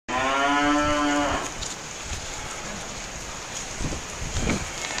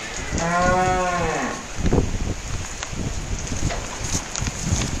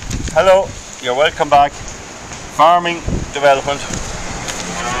Hello, you're welcome back. Farming development.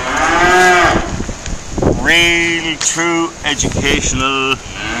 Real, true, educational,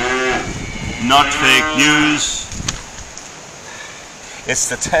 not fake news. It's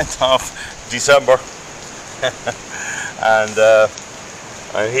the 10th of December and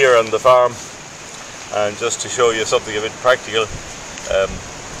I'm here on the farm, and just to show you something a bit practical,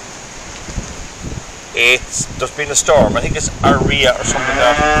 there's been a storm. I think it's Aria or something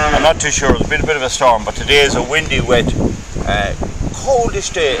like that. I'm not too sure. There's been a bit of a storm, but today is a windy, wet,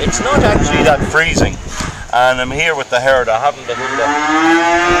 coldish day. It's not actually that freezing, and I'm here with the herd. I'm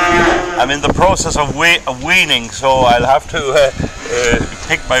in the process of weaning, so I'll have to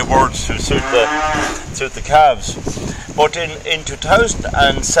pick my words to suit the calves. But in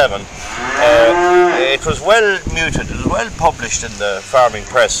 2007, it was well muted, it was well published in the farming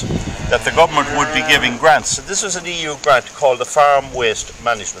press that the government would be giving grants. So this was an EU grant called the Farm Waste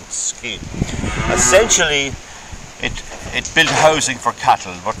Management Scheme. Essentially, it built housing for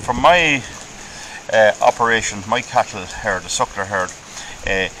cattle, but for my operation, my cattle herd, the suckler herd,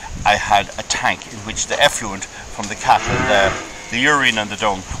 I had a tank in which the effluent from the cattle, the urine and the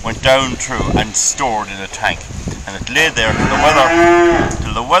dung, went down through and stored in a tank. And it lay there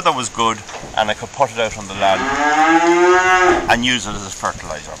till the weather was good, and I could put it out on the land and use it as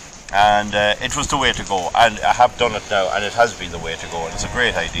fertilizer. And it was the way to go, and I have done it now, and it has been the way to go, and it's a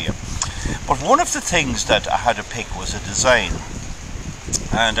great idea. But one of the things that I had to pick was a design,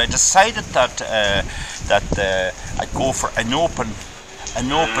 and I decided that I'd go for an open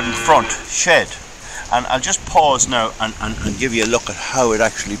front shed. And I'll just pause now and give you a look at how it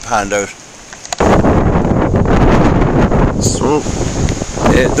actually panned out. So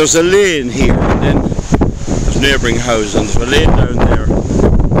there's a lane here, and then there's neighbouring houses, and there's a lane down there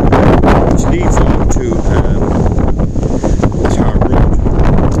which leads on to the tar road.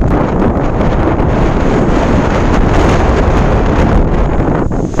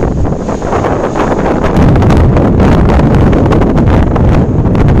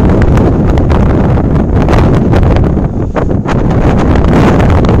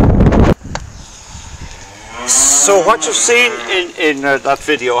 So what you've seen in that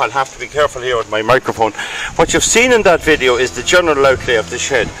video, I'll have to be careful here with my microphone, what you've seen in that video is the general outlay of the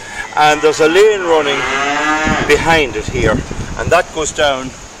shed, and there's a lane running behind it here, and that goes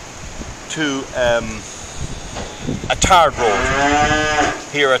down to a tarred road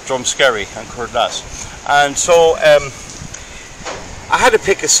here at Drumskerry and Curdlass. And so I had to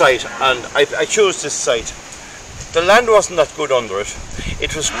pick a site, and I chose this site. The land wasn't that good under it.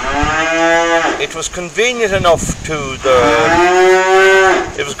 It was convenient enough to the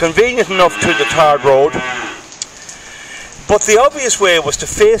tarred road, but the obvious way was to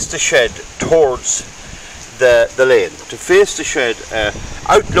face the shed towards the lane, to face the shed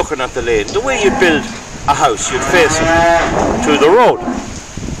out looking at the lane. The way you'd build a house, you'd face it to the road.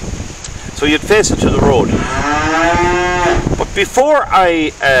 So you'd face it to the road. But before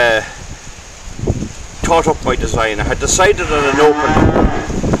I thought up my design, I had decided on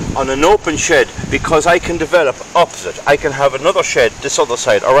an open shed, because I can develop opposite. I can have another shed this other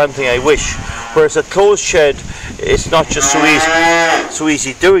side, or anything I wish. Whereas a closed shed, it's not just so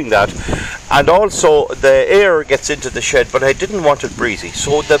easy doing that. And also the air gets into the shed, but I didn't want it breezy.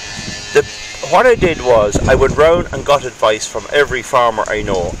 So what I did was I went round and got advice from every farmer I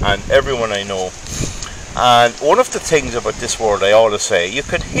know and everyone I know. And one of the things about this world, I always say, you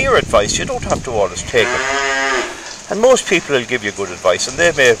can hear advice, you don't have to always take it. And most people will give you good advice, and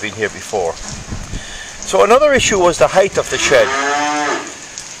they may have been here before. So another issue was the height of the shed.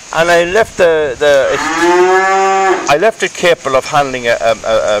 And I left I left it capable of handling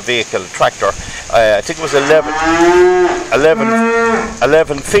a vehicle, a tractor. I think it was 11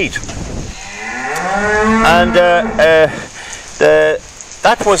 feet. And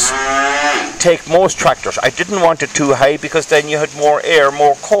that was take most tractors. I didn't want it too high, because then you had more air,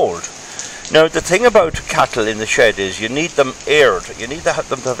 more cold. Now the thing about cattle in the shed is you need them aired. You need them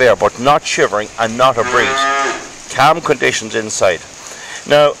to have air, but not shivering and not a breeze. Calm conditions inside.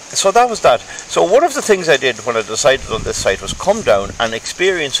 Now, so that was that. So one of the things I did when I decided on this site was come down and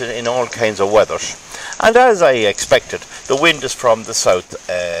experience it in all kinds of weathers. And as I expected, the wind is from the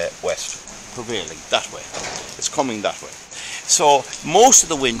south-west, prevailing that way. It's coming that way. So most of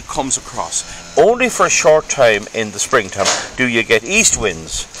the wind comes across. Only for a short time in the springtime do you get east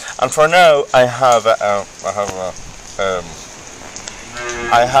winds. And for now, I have a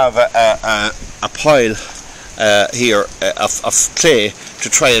pile here of clay to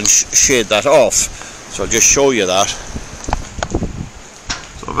try and shade that off. So I'll just show you that.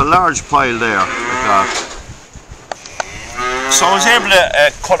 So I have a large pile there like that. So I was able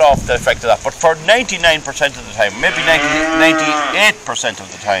to cut off the effect of that, but for 99% of the time, maybe 98%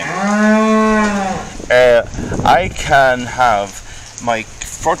 of the time, I can have my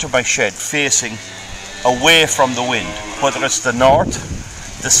front of my shed facing away from the wind, whether it's the north,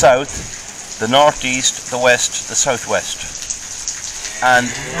 the south, the northeast, the west, the southwest, and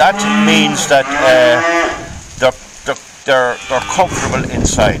that means that they're comfortable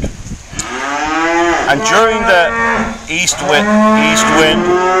inside. And during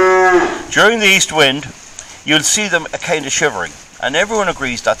the east wind, you'll see them kind of shivering, and everyone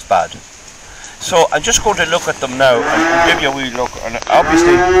agrees that's bad. So I'm just going to look at them now and give you a wee look. And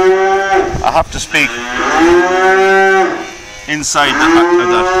obviously, I have to speak inside the back of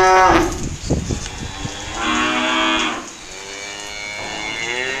that.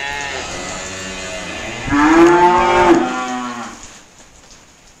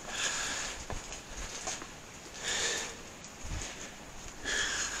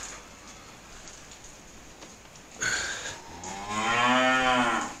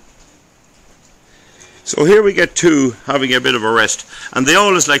 So here we get two having a bit of a rest, and they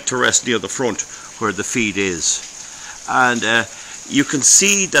always like to rest near the front where the feed is. And you can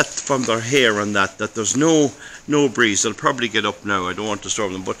see that from their hair and that there's no breeze. They'll probably get up now, I don't want to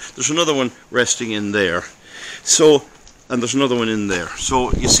disturb them, but there's another one resting in there. So, and there's another one in there.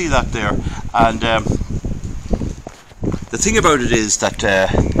 So you see that there. And the thing about it is that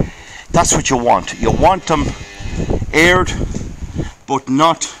that's what you want. You want them aired, but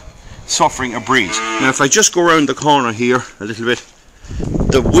not suffering a breeze. Now if I just go around the corner here a little bit,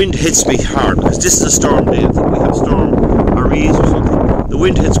 the wind hits me hard, because this is a storm day. I think we have storm REs or something. The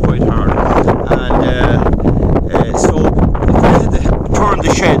wind hits quite hard, and so if I had to turn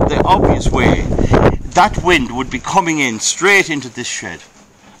the shed the obvious way, that wind would be coming in straight into this shed,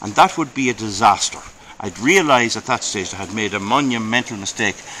 and that would be a disaster. I'd realised at that stage I had made a monumental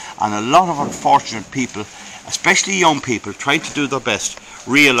mistake, and a lot of unfortunate people, especially young people trying to do their best,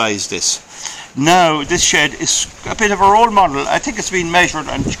 realise this. Now this shed is a bit of a role model. I think it's been measured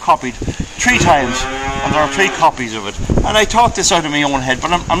and copied 3 times, and there are 3 copies of it, and I thought this out of my own head,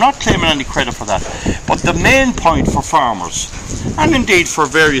 but I'm not claiming any credit for that. But the main point for farmers, and indeed for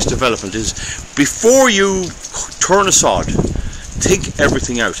various development, is before you turn a sod, think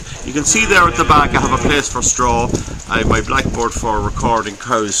everything out. You can see there at the back I have a place for straw. I have my blackboard for recording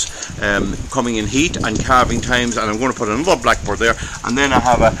cows coming in heat and calving times, and I'm going to put another blackboard there, and then I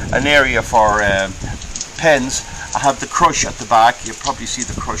have an area for pens. I have the crush at the back. You probably see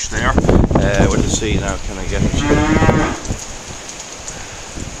the crush there. We'll see now, can I get it?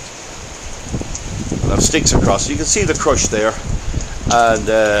 I'll have sticks across. You can see the crush there, and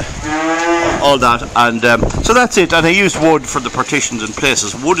all that, and so that's it. And I used wood for the partitions and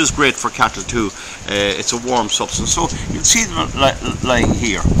places. Wood is great for cattle too. It's a warm substance, so you'll see them lying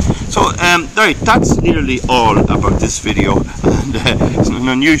here. So right, that's nearly all about this video, and it's an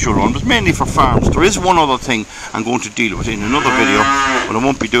unusual one, but mainly for farms. There is one other thing I'm going to deal with in another video, but I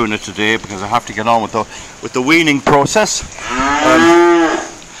won't be doing it today because I have to get on with the weaning process.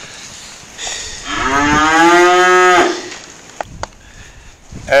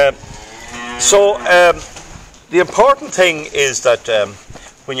 The important thing is that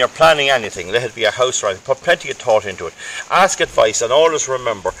when you're planning anything, let it be a house or anything, put plenty of thought into it. Ask advice, and always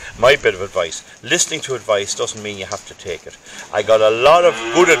remember my bit of advice. Listening to advice doesn't mean you have to take it. I got a lot of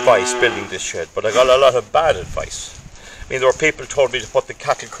good advice building this shed, but I got a lot of bad advice. I mean, there were people who told me to put the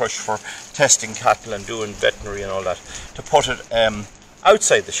cattle crush for testing cattle and doing veterinary and all that, to put it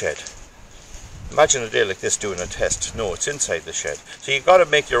outside the shed. Imagine a day like this doing a test. No, it's inside the shed. So you've got to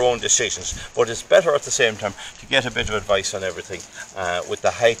make your own decisions, but it's better at the same time to get a bit of advice on everything with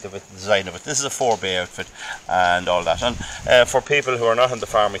the height of it, the design of it. This is a 4-bay outfit and all that. And for people who are not in the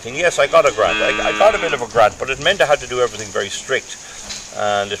farming thing, yes, I got a grant. I got a bit of a grant, but it meant I had to do everything very strict,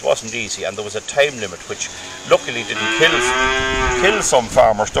 and it wasn't easy, and there was a time limit which luckily didn't kill some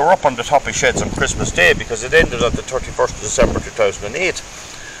farmers. They were up on the top of sheds on Christmas Day because it ended on the 31st of December 2008.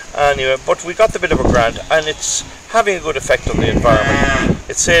 Anyway, but we got the bit of a grant, and it's having a good effect on the environment.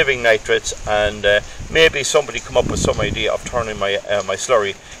 It's saving nitrates, and maybe somebody come up with some idea of turning my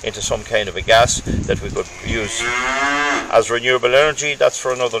slurry into some kind of a gas that we could use as renewable energy. That's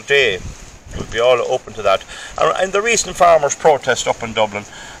for another day. We'll be all open to that. And the recent farmers' protest up in Dublin,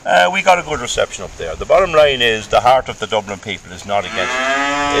 we got a good reception up there. The bottom line is the heart of the Dublin people is not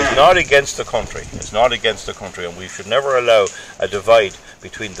against the country. It's not against the country, and we should never allow a divide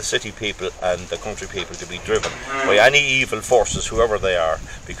between the city people and the country people to be driven by any evil forces, whoever they are,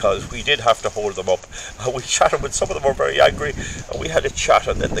 because we did have to hold them up. We chatted with some of them, were very angry, and we had a chat,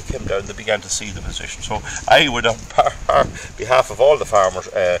 and then they came down and they began to see the position. So I would, on behalf of all the farmers,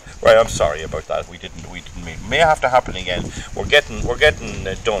 well, I'm sorry about that. We didn't mean. It may have to happen again. We're getting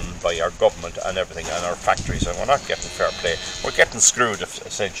done by our government and everything, and our factories, and we're not getting fair play. We're getting screwed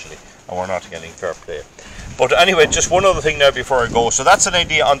essentially, and we're not getting fair play. But anyway, just one other thing now before I go. So that's an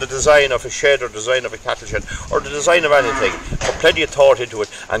idea on the design of a shed, or design of a cattle shed, or the design of anything. Put plenty of thought into it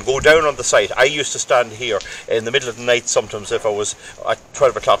and go down on the site. I used to stand here in the middle of the night sometimes if I was at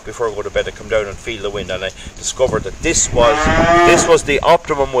 12 o'clock before I go to bed. I come down and feel the wind, and I discovered that this was the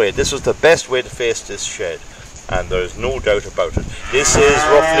optimum way. This was the best way to face this shed. And there's no doubt about it. This is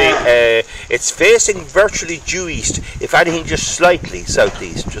roughly, it's facing virtually due east, if anything just slightly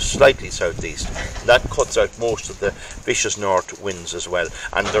southeast, That cuts out most of the vicious north winds as well.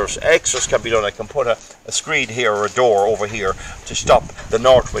 And there's extras can be done. I can put a screen here or a door over here to stop the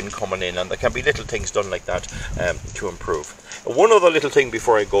north wind coming in, and there can be little things done like that to improve. One other little thing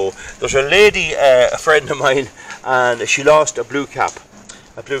before I go. There's a lady, a friend of mine, and she lost a blue cap,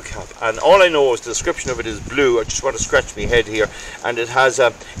 and all I know is the description of it is blue. I just want to scratch my head here, and it has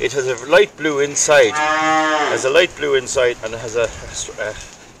a light blue inside, and it has a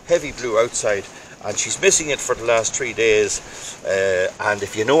heavy blue outside, and she's missing it for the last 3 days. And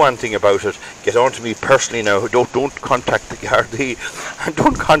if you know anything about it, get on to me personally now. Don't contact the Gardaí, and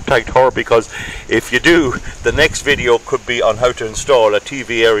don't contact her, because if you do, the next video could be on how to install a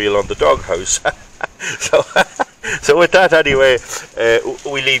TV aerial on the doghouse. So with that anyway,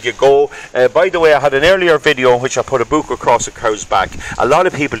 we leave you go. By the way, I had an earlier video in which I put a book across a cow's back. A lot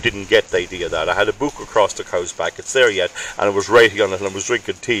of people didn't get the idea of that. I had a book across the cow's back. It's there yet, and I was writing on it, and I was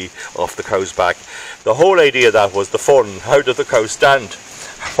drinking tea off the cow's back. The whole idea of that was the fun. How did the cow stand?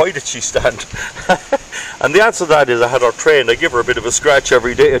 Why did she stand? And the answer to that is I had her trained. I give her a bit of a scratch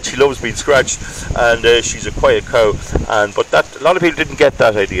every day, and she loves being scratched, and she's a quiet cow. But a lot of people didn't get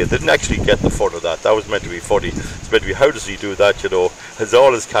that idea. They didn't actually get the fun of that. That was meant to be funny. It's meant to be, how does he do that, you know? Is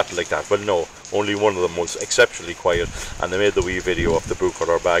all his cattle like that? Well, no. Only one of them was exceptionally quiet, and they made the wee video of the book on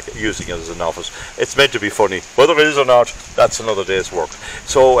her back, using it as an office. It's meant to be funny. Whether it is or not, that's another day's work.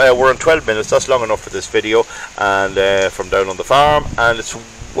 So we're in 12 minutes. That's long enough for this video, and from down on the farm. And it's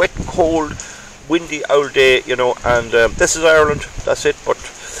wet, cold, windy all day, you know. And this is Ireland. That's it. But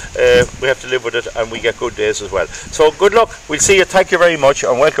we have to live with it, and we get good days as well. So good luck. We'll see you. Thank you very much,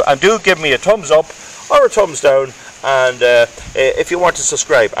 and welcome. And do give me a thumbs up or a thumbs down. And if you want to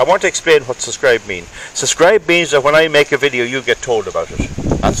subscribe, I want to explain what subscribe means. Subscribe means that when I make a video, you get told about it.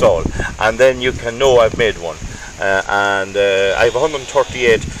 That's all. And then you can know I've made one. I have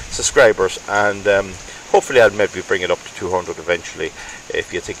 138 subscribers, and hopefully I'll maybe bring it up to 200 eventually,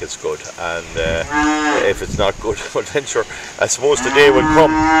 if you think it's good. And if it's not good, well then sure, I suppose the day will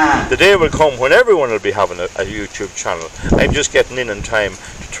come. The day will come when everyone will be having a YouTube channel. I'm just getting in time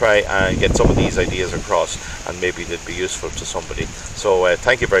to try and get some of these ideas across, and maybe they'd be useful to somebody. So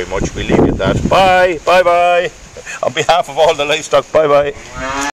thank you very much. We leave you at that. Bye. Bye bye. On behalf of all the livestock, bye bye.